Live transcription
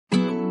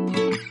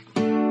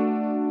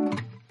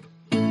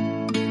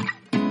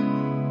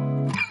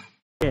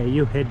Where are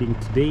you heading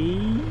today?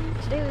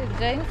 Today we're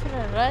going for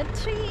a road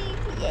trip.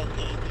 Yeah.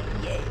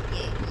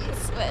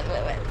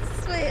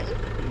 Swell.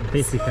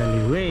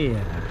 Basically,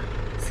 where?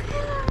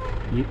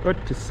 You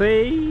ought to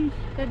say,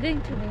 We're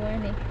going to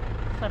Miwani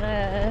for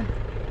a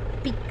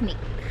picnic.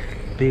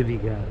 baby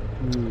girl.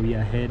 We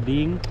are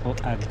heading for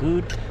a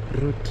good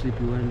road trip.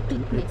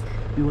 Picnic.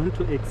 We want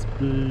to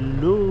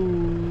explore.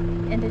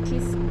 And at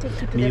least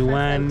take you to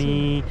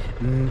Miwani.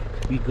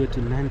 We go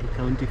to Nandi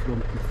County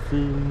from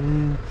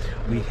Kisumu.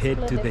 We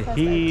head to the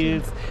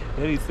hills.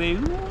 Where we say,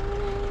 "Ooh."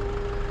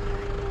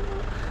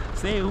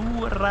 Say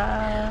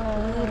hoorah.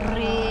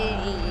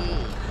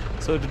 Hooray!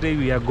 So today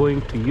we are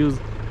going to use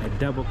a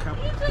double cup.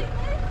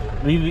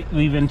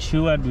 We've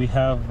ensured we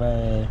have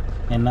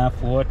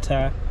enough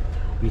water.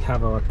 We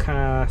have our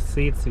car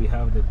seats. We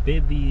have the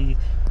baby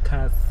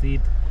car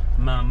seat.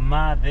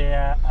 Mama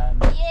there and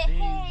baby.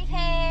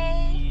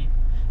 Hey.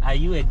 Are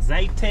you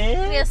excited?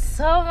 We're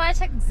so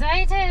much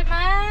excited,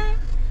 Mom.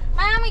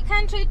 Mom, we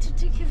can't wait to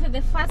take you for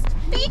the first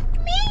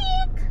picnic.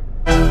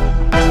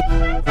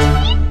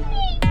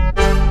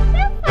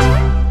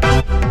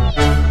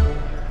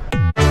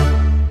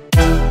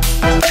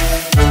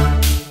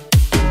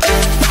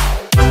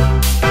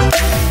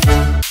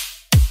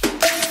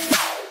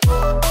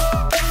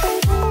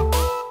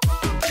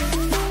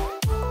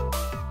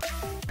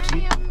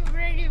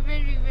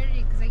 Very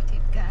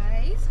excited,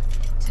 guys.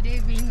 Today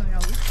being on a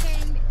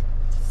weekend,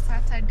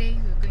 Saturday,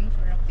 we're going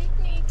for a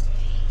picnic,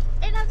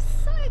 and I'm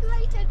so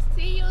excited to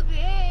see you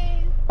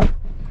there.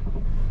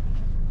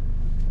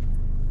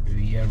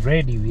 We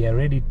are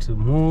ready to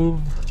move.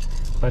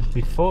 But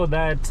before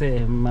that,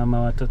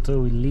 Mama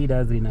Watoto will lead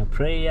us in a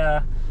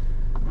prayer.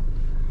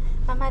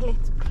 Mama,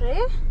 let's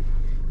pray.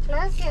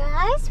 Close your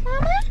eyes,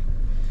 Mama.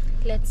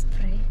 Let's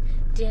pray.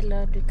 Dear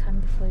Lord, we come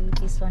before you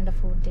this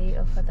wonderful day,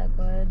 oh Father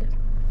God.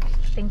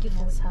 Thank you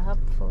for this help,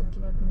 for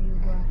God. May you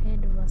go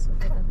ahead of us, oh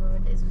Father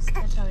God, as we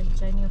start our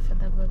journey, oh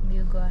Father God. May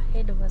you go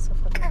ahead of us, oh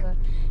Father God,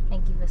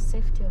 and give us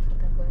safety, oh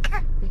Father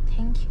God. We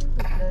thank you,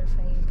 we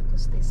glorify you,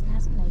 because there's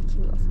nothing like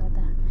you, oh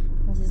Father.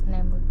 In Jesus'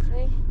 name we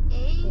pray.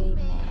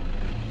 Amen.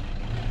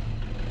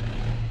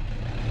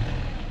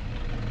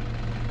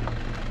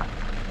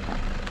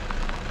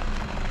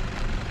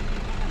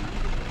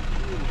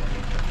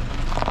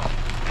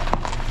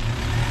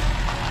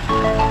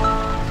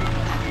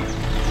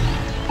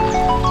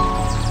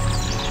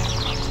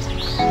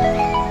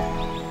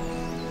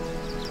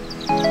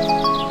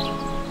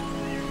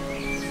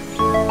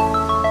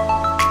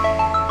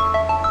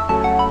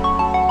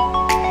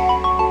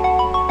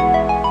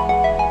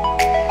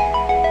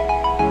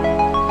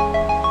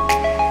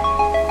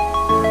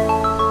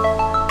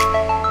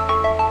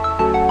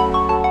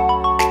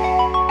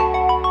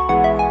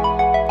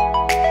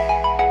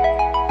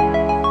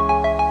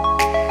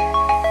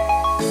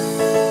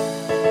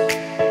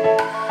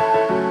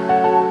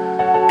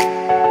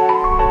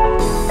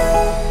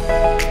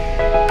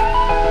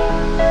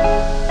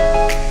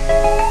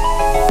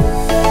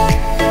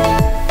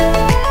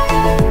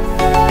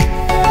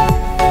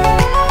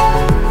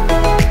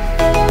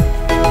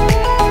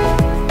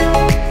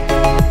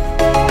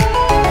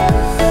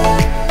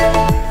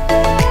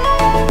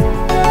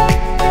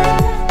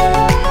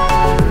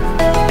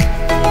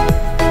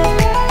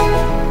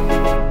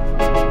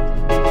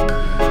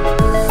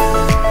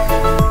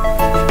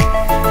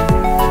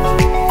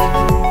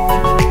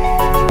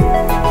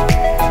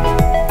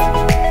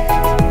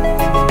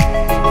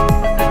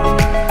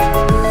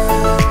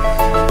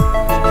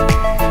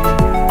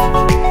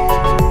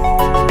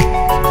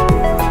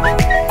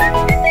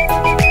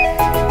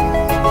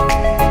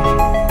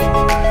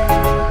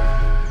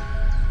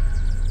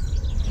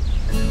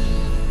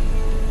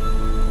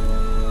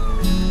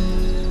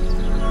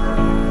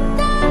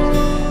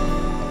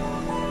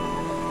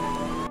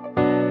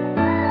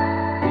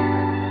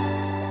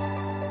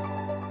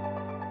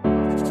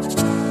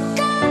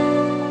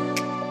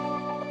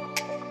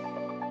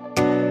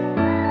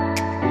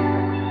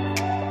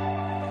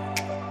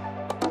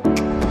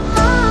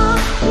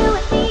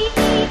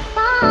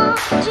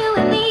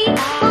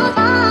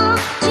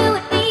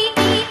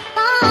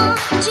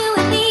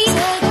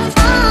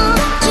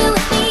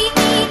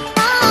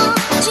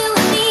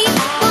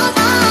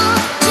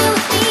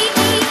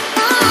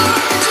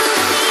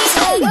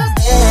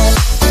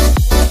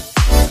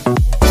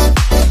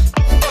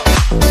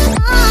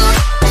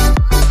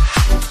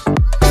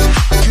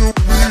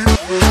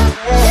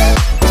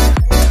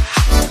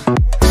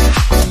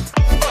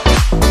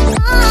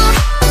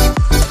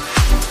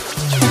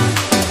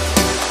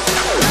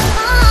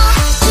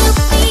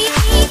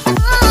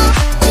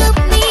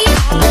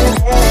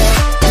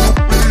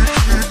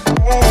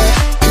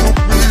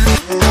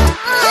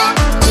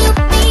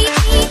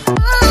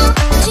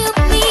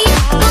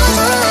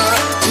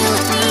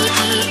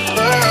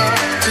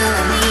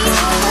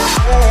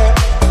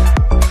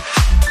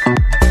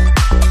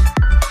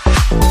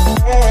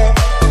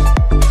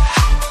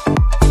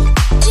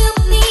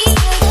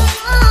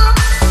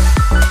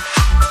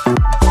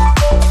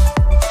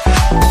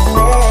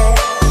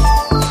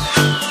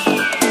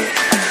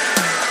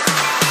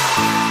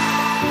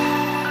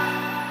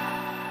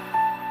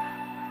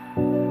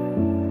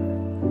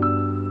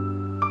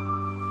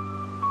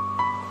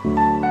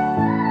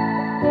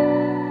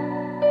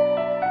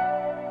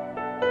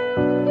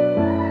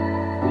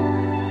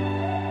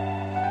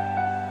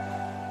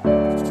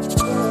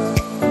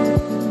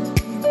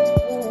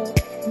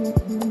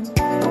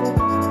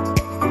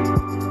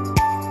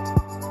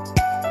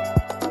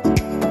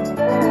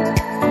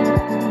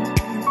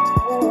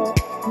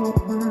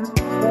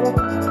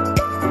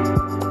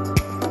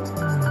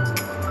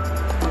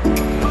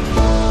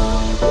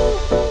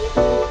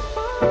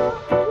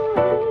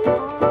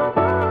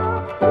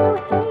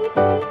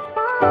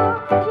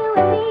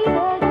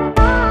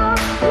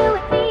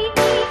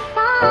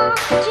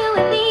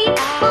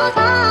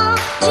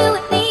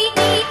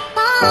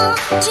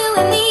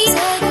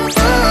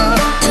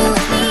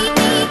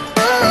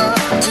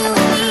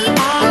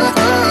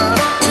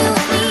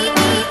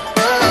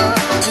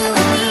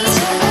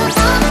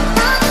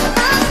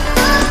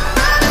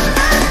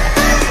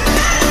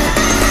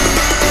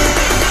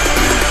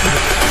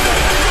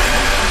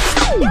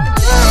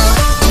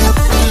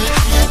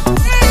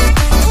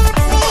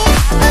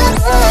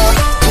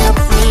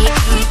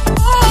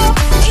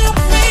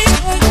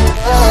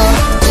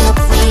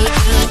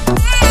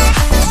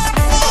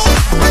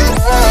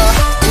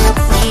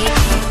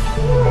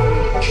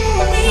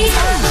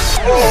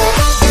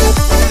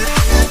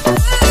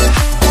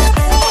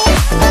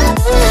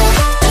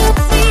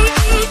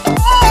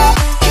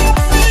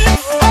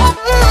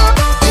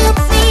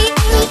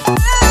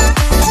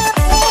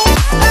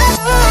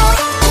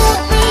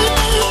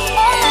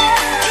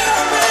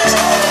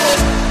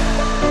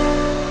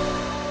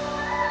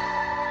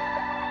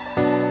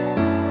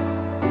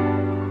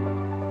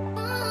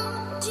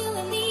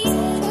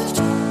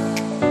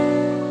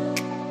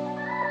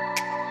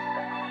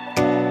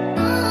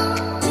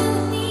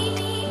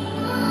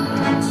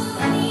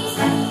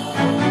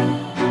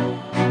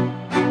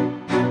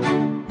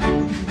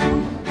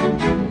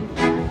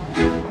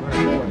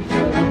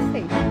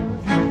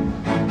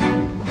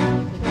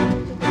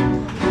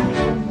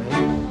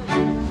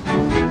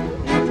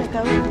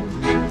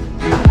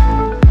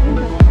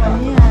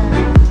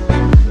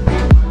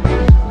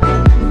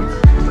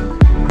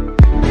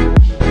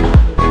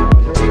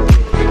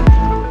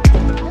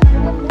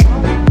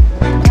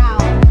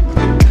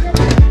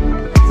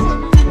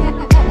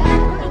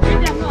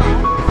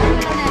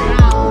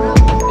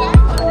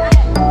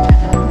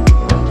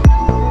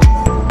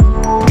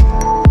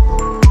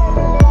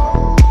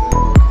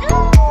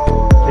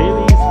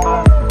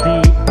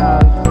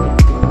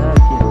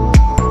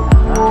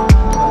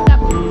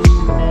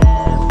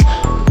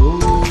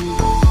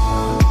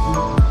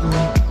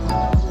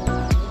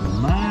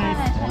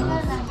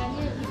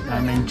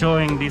 and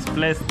enjoying this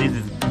place. This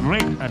is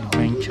great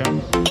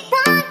adventure.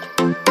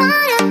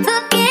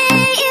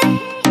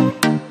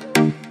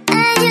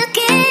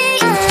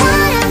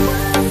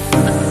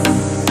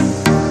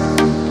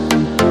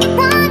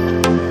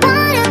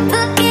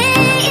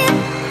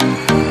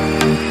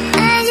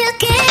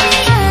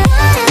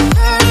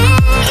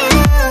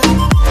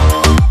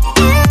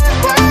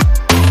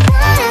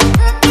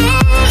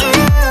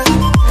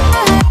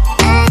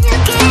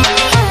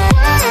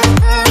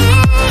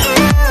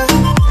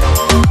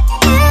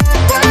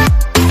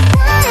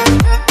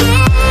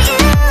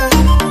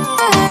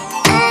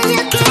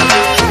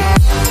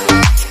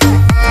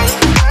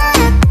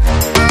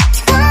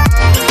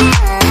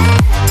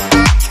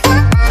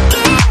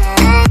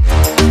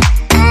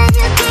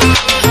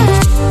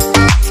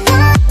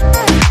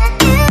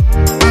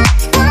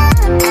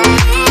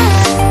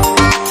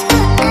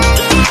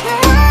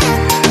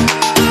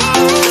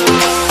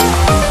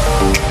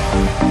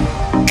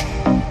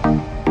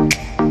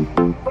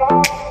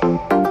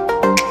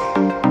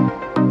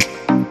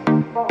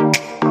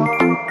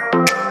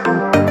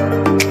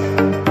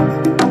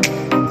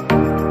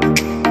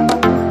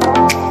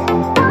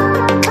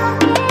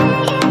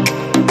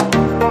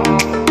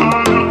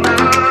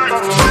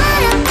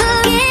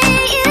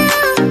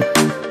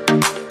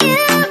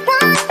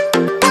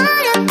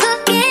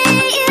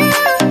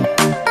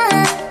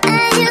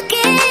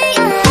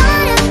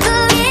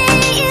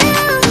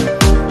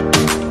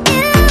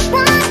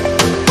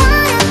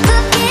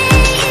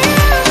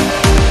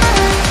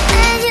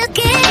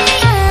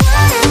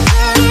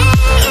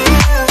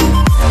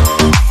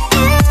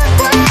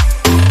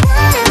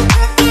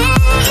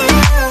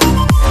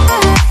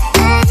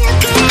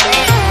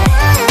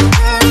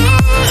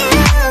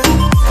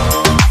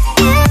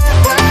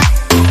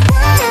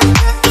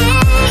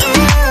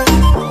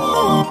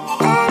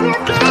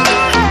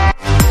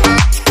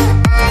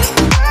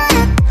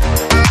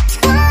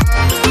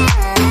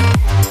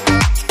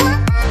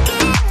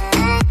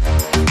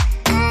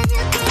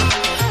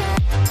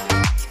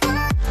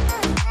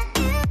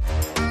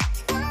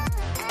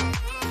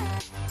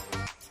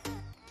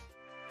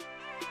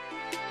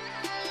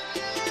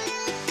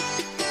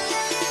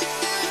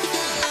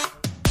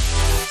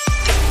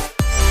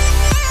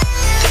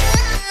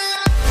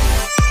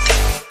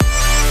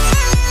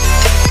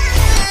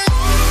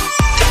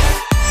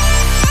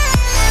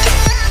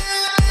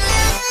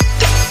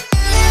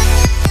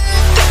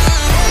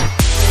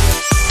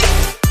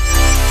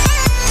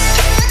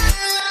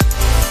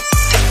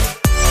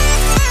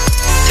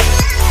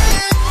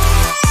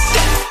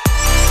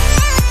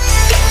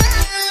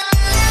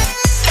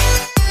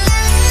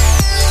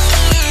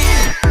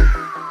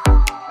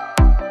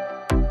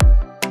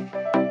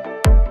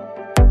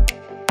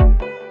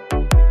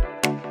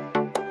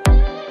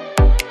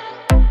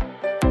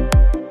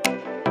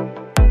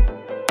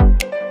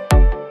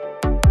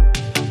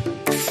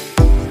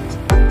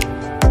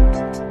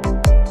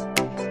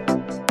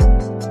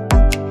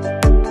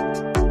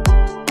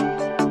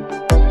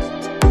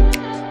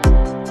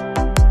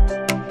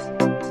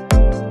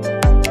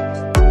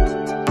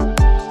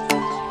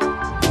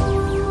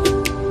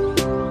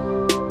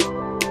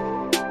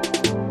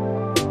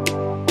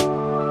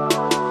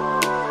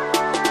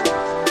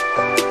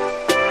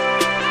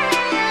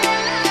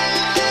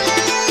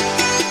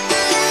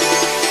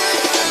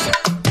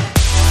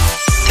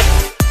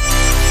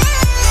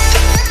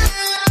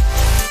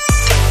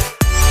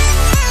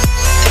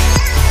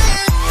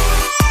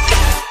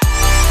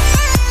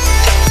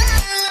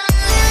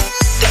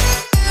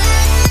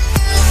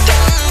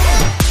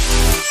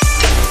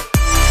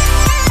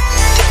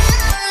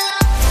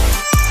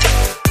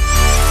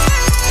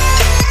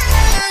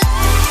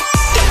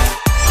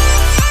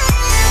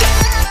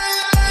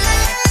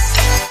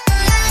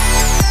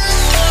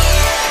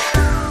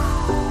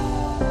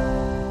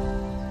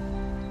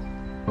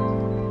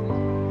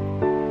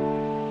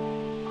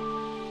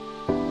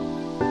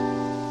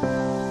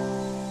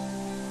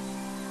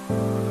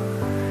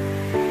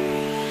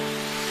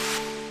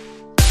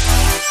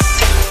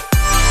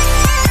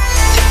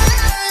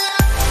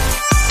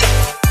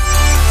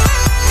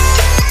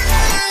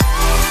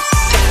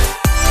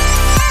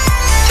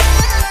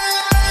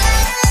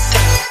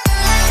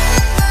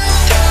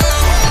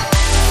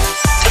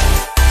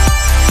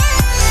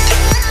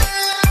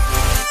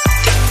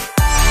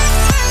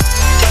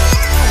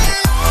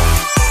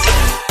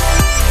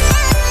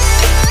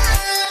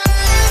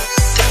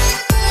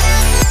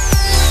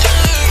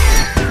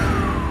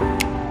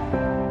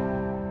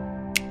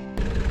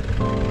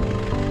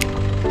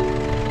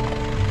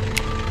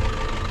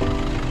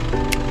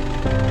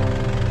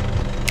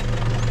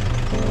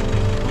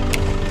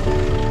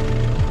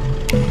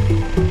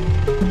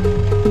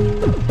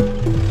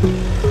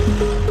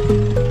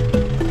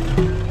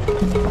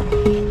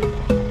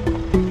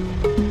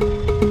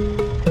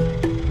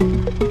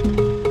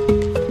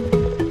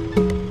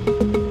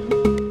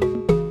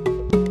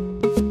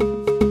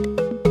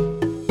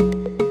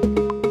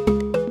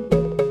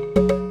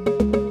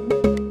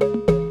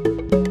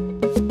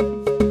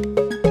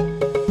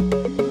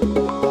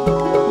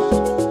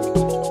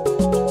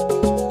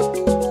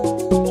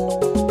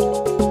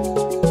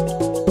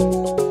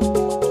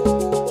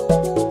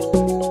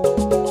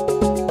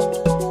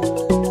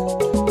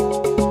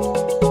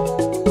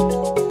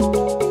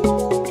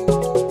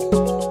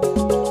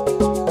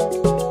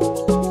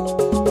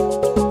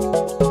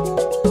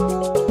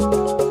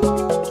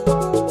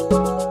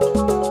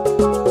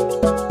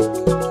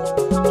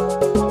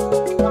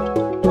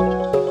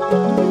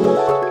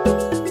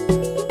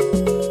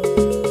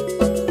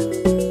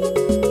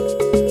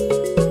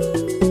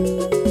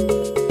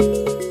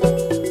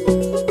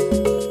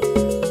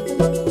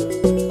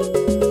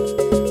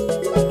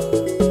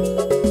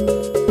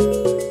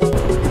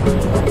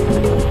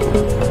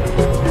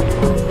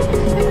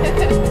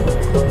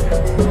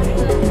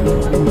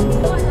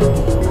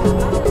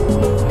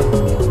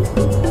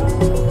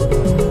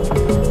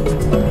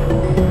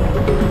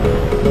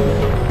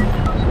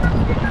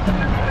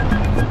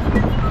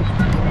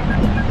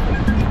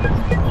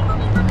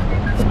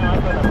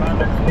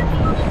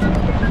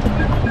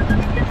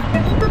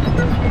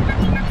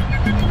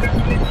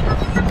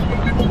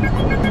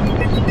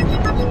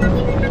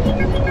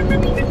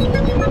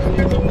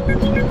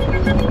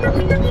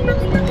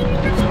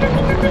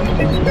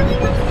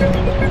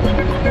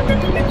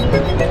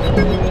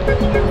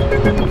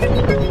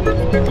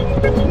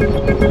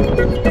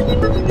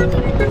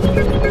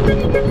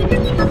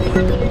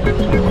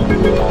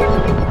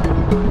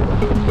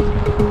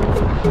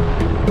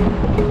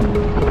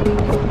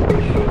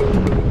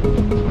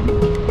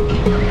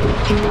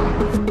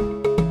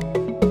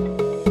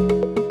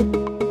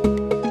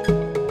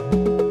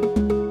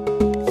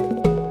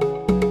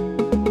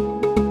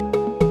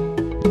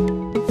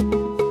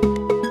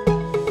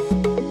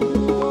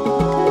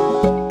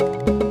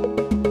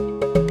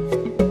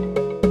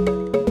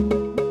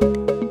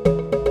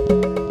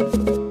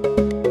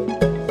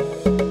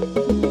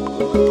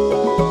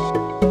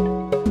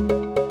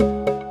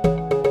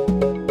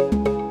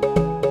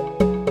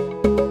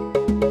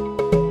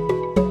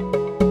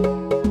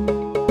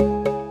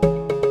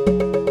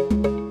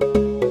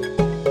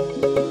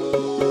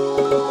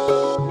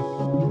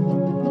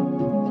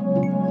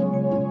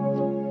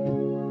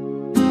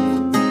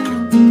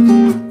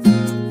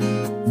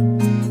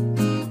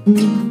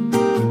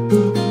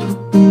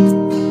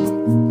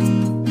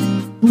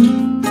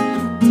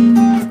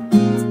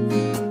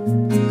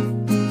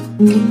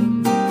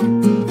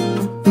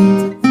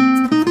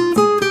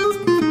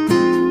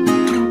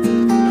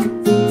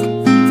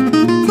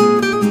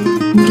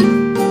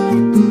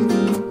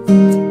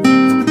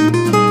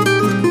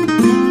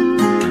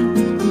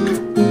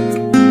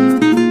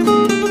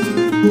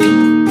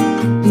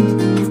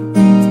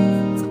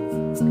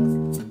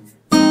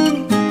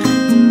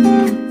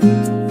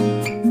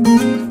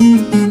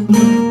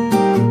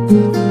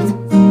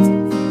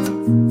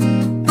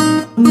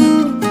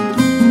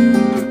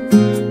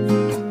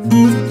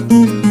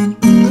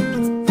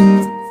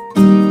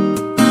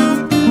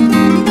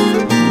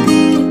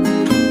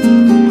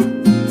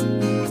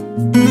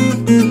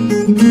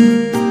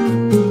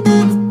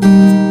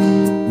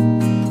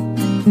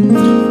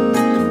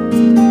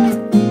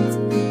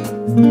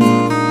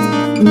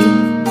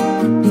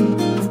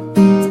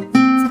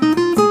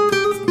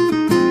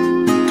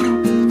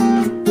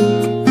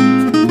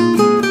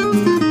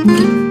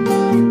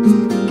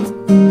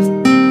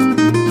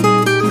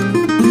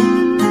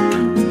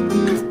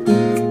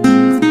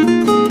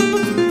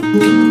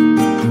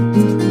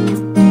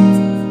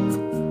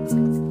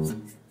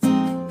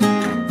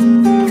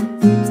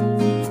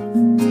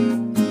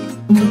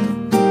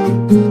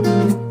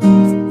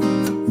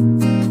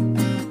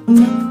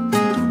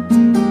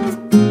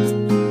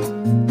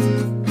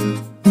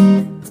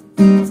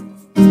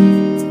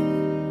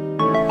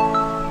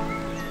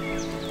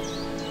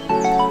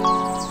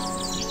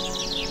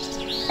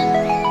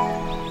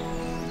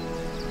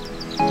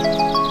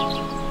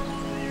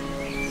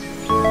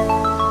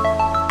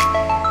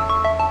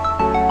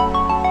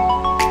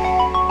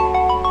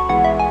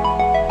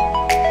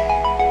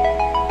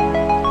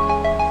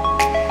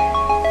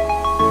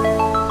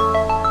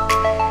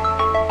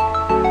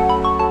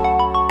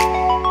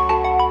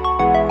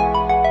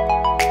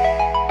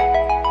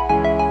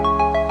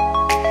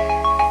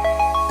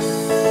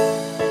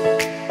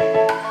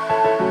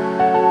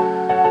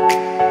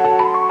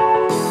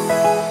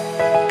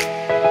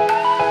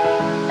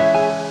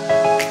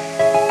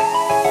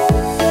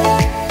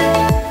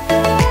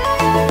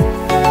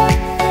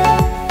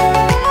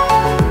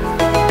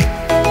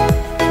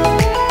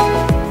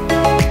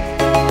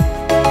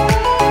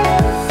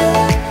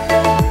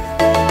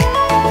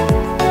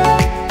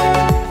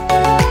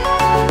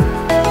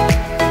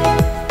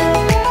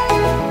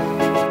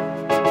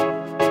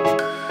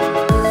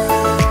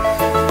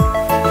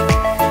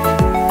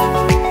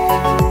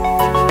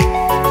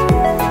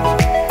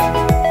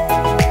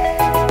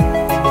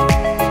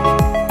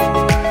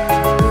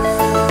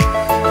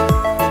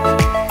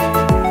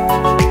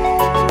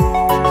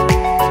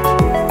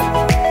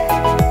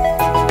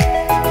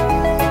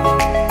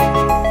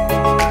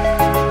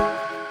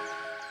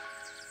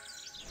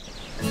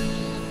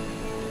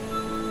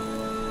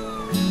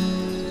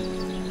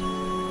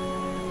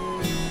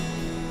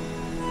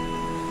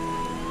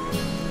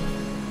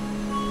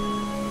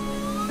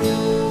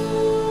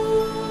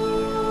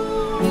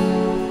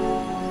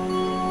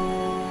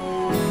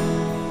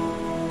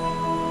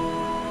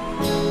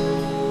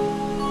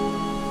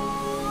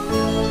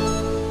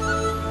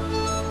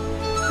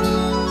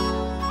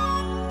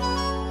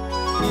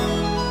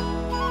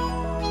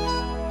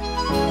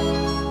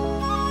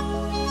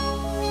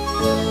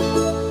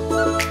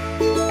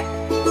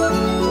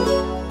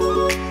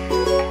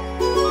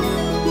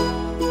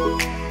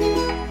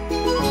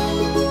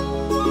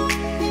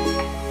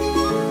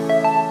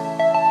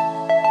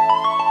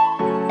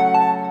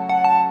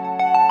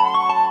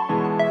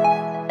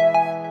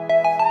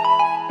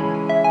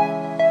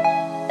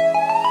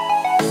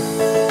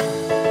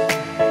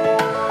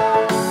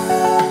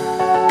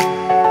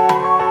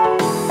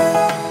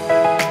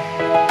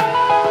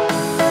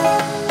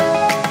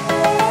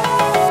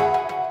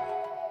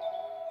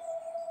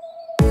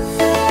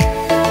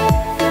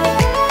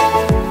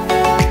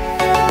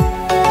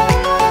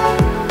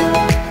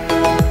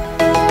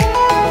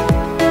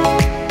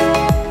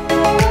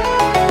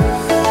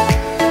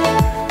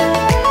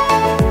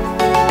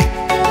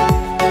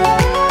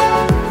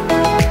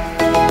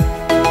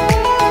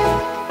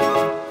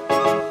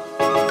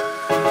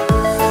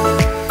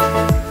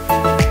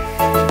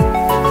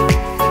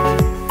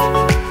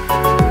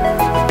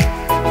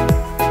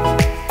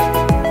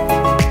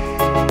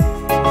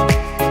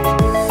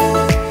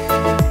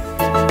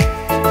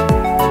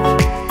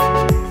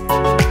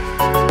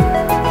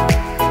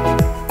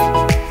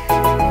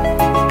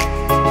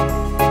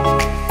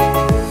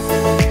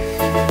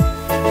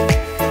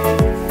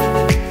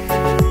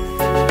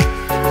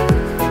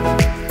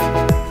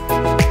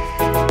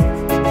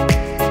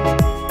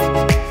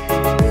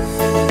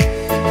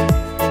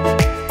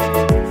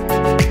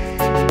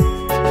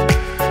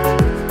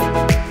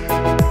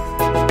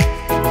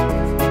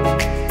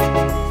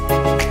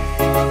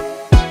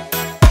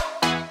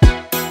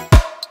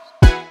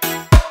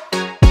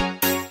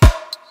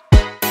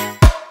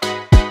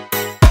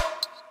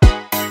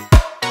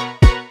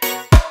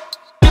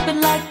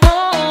 like